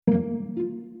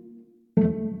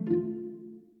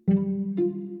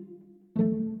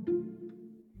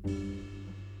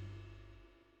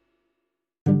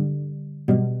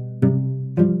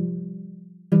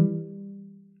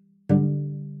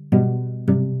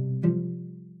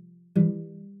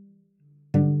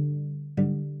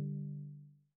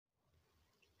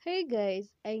Hi guys,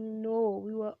 I know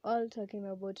we were all talking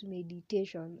about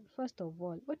meditation. First of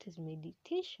all, what is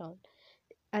meditation?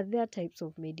 Are there types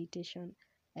of meditation?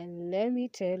 And let me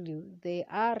tell you, there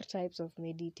are types of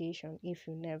meditation if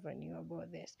you never knew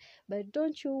about this. But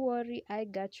don't you worry, I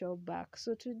got your back.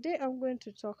 So today I'm going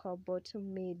to talk about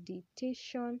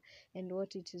meditation and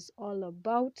what it is all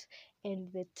about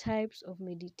and the types of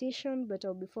meditation. But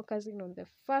I'll be focusing on the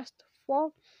first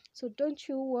four. So don't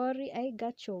you worry, I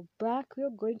got your back. We're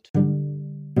going to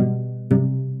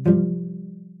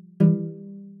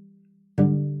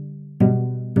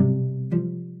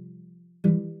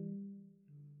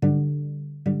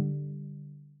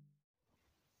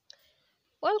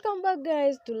Welcome back,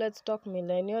 guys, to Let's Talk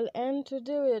Millennial. And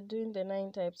today we are doing the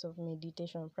 9 types of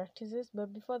meditation practices.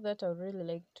 But before that, I would really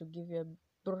like to give you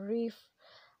a brief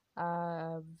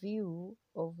view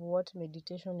of what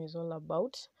meditation is all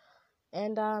about.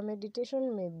 And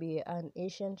meditation may be an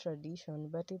Asian tradition,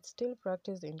 but it's still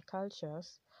practiced in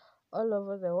cultures all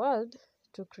over the world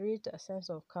to create a sense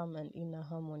of calm and inner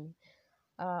harmony.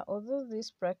 Although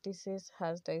these practices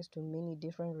has ties to many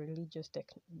different religious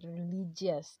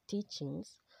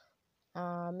teachings,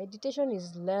 meditation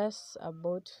is less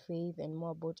about faith and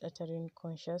more about uttering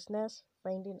consciousness,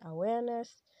 finding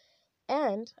awareness,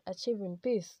 and achieving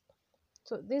peace.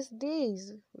 So these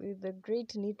days, with the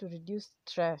great need to reduce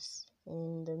stress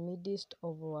in the midst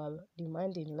of our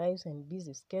demanding lives and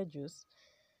busy schedules,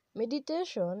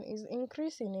 meditation is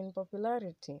increasing in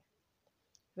popularity.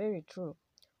 Very true.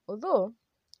 Although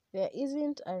there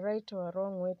isn't a right or a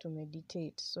wrong way to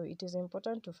meditate, so it is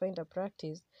important to find a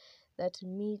practice that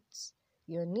meets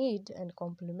your need and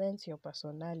complements your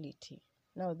personality.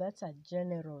 Now, that's a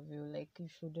general view. Like, you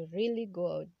should really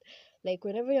go out. Like,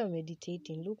 whenever you're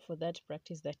meditating, look for that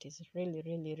practice that is really,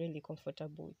 really, really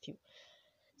comfortable with you.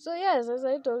 So, yes, as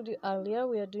I told you earlier,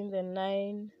 we are doing the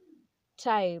 9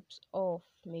 types of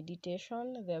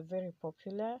meditation. They are very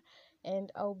popular, and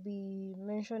I'll be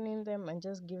mentioning them and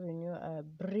just giving you a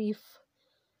brief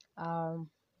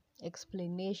um,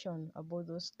 explanation about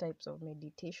those types of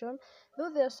meditation.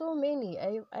 Though there are so many,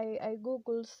 I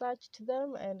Google searched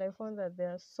them and I found that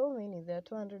there are so many. There are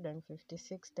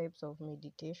 256 types of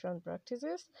meditation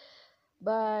practices,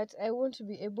 but I won't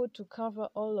be able to cover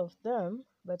all of them.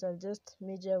 But I'll just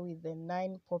major with the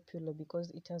 9 popular because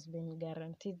it has been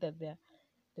guaranteed that they're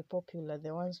the popular,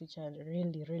 the ones which are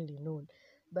really, really known.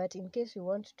 But in case you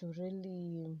want to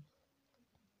really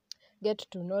get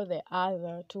to know the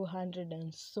other 200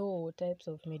 and so types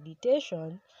of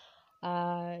meditation,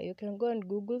 you can go and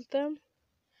Google them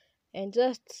and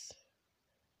just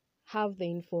have the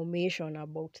information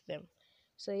about them.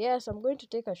 So, yes, I'm going to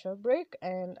take a short break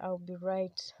and I'll be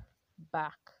right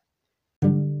back.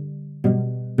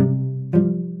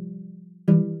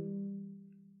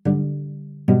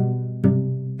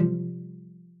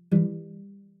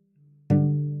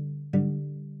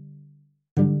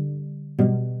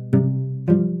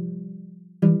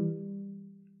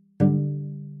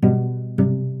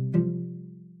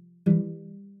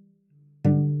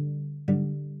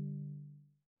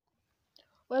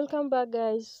 Welcome back,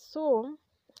 guys. So,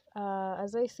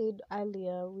 as I said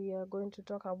earlier, we are going to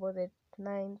talk about the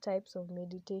 9 types of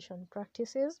meditation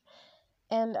practices,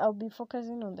 and I'll be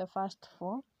focusing on the first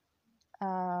four.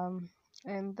 And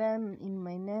then in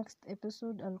my next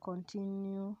episode, I'll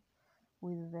continue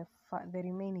with the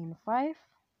remaining 5.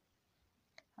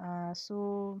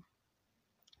 So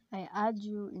I urge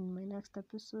you in my next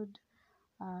episode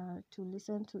to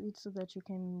listen to it so that you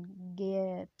can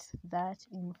get that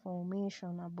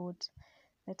information about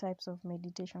the types of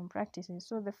meditation practices.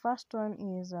 So the first one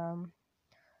is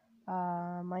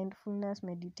mindfulness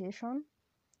meditation.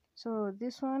 So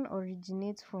this one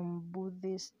originates from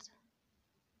Buddhist.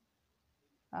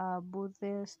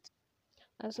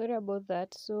 Sorry about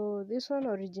that. So this one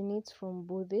originates from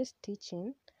Buddhist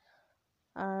teaching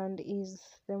and is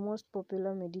the most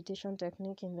popular meditation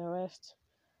technique in the West.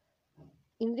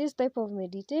 In this type of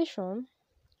meditation,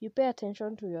 you pay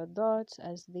attention to your thoughts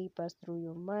as they pass through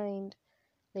your mind.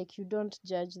 Like, you don't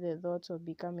judge the thoughts or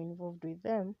become involved with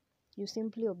them. You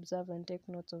simply observe and take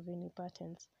notes of any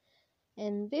patterns.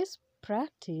 And this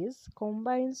practice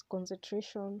combines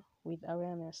concentration with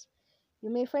awareness.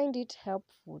 You may find it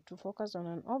helpful to focus on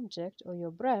an object or your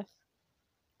breath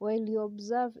while you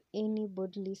observe any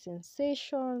bodily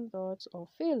sensation, thoughts, or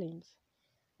feelings.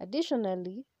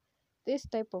 Additionally, this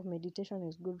type of meditation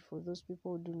is good for those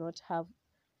people who do not have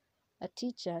a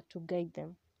teacher to guide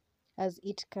them, as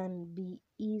it can be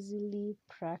easily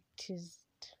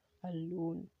practiced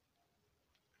alone.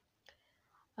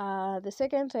 The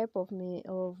second type of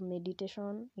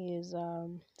meditation is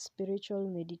spiritual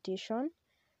meditation.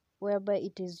 whereby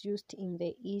it is used in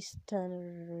the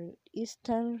Eastern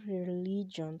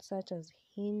religions such as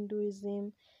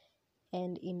Hinduism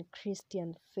and in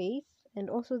Christian faith. And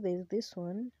also there's this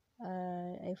one,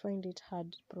 I find it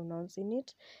hard pronouncing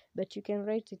it, but you can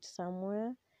write it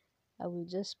somewhere. I will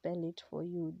just spell it for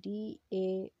you.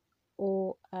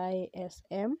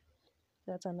 Daoism.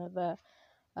 That's another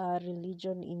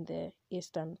religion in the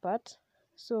eastern part.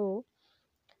 So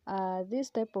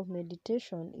this type of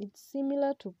meditation, it's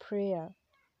similar to prayer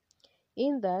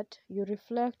in that you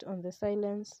reflect on the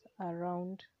silence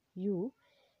around you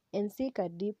and seek a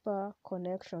deeper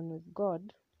connection with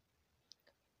God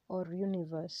or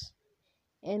universe.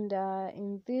 And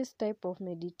in this type of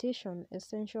meditation,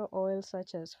 essential oils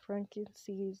such as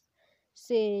frankincense,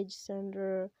 sage,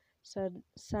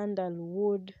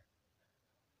 sandalwood,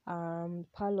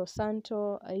 Palo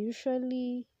Santo are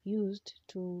usually used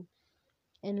to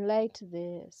enlighten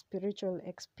the spiritual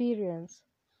experience.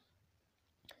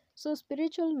 So,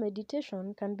 spiritual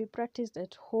meditation can be practiced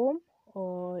at home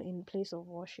or in place of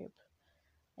worship.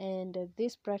 And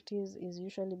this practice is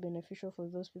usually beneficial for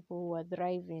those people who are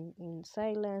thriving in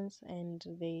silence and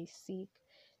they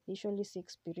usually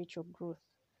seek spiritual growth.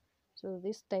 So,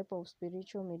 this type of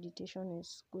spiritual meditation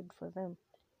is good for them.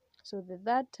 So, the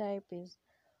third type is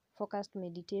focused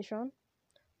meditation,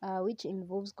 which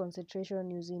involves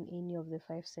concentration using any of the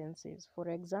five senses. For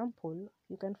example,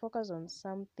 you can focus on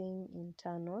something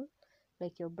internal,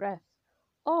 like your breath,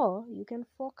 or you can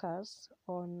focus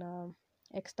on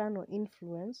external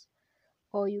influence,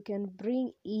 or you can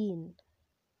bring in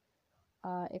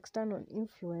external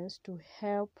influence to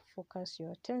help focus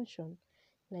your attention,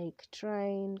 like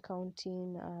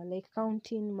counting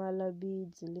mala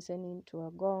beads, listening to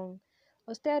a gong,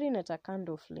 or staring at a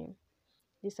candle flame.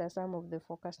 These are some of the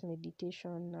focused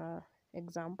meditation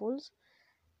examples.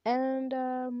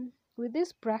 And with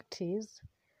this practice,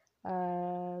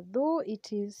 though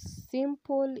it is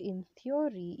simple in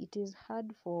theory, it is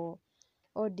hard for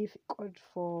or difficult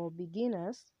for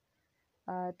beginners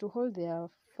to hold their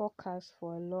focus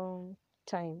for a long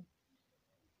time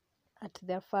at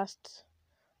their first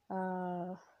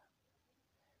uh,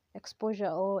 exposure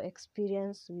or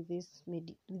experience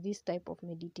with this type of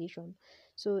meditation.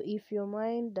 So if your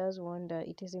mind does wander,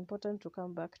 it is important to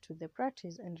come back to the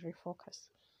practice and refocus.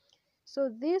 So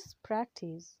this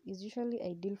practice is usually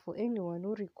ideal for anyone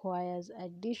who requires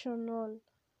additional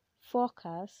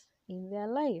focus in their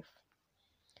life.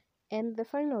 And the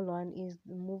final one is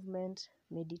the movement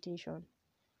meditation.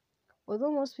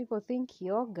 Although most people think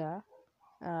yoga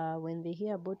when they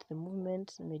hear about the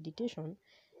movement meditation,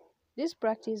 this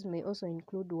practice may also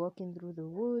include walking through the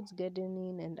woods,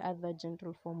 gardening, and other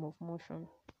gentle form of motion.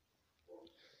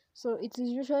 So it is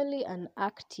usually an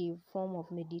active form of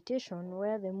meditation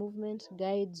where the movement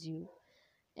guides you.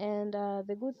 And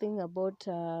the good thing about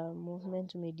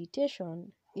movement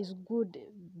meditation is good.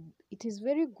 It is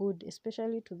very good,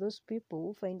 especially to those people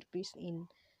who find peace in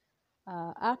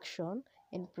action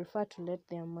and prefer to let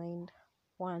their mind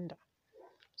wander.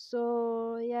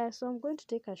 So so I'm going to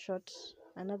take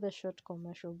another short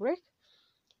commercial break,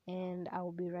 and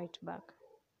I'll be right back.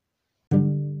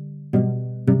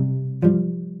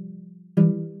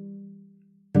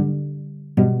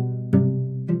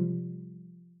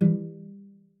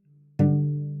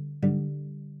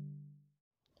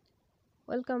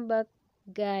 Welcome back,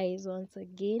 guys, once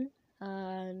again.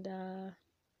 And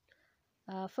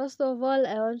first of all,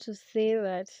 I want to say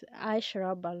that I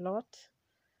shrub a lot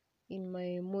in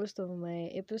most of my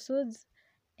episodes,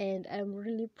 and I'm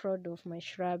really proud of my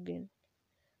shrubbing.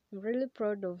 I'm really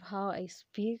proud of how I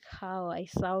speak, how I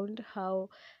sound, how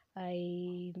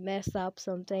I mess up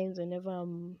sometimes whenever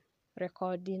I'm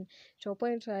recording, to a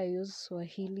point where I use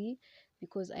Swahili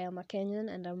because I am a Kenyan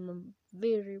and I'm a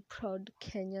very proud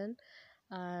Kenyan,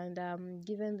 and I'm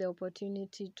given the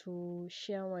opportunity to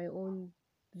share my own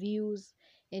views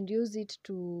and use it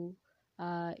to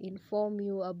inform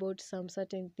you about some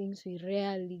certain things we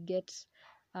rarely get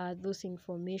those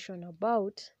information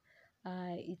about.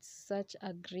 It's such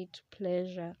a great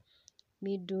pleasure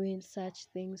me doing such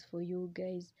things for you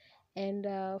guys. And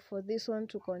for this one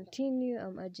to continue,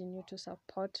 I'm urging you to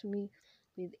support me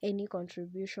with any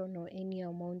contribution or any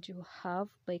amount you have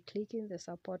by clicking the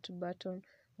support button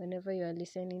whenever you are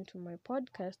listening to my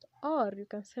podcast, or you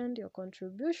can send your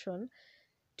contribution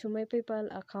to my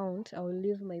PayPal account. I will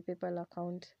leave my PayPal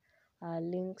account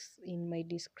links in my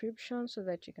description so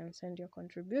that you can send your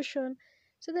contribution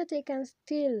so that I can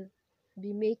still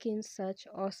be making such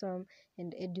awesome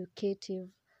and educative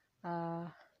uh,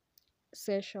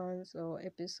 sessions or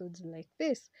episodes like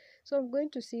this. So I'm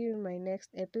going to see you in my next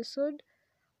episode,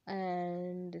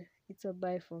 and it's a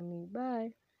bye for me.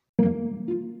 Bye.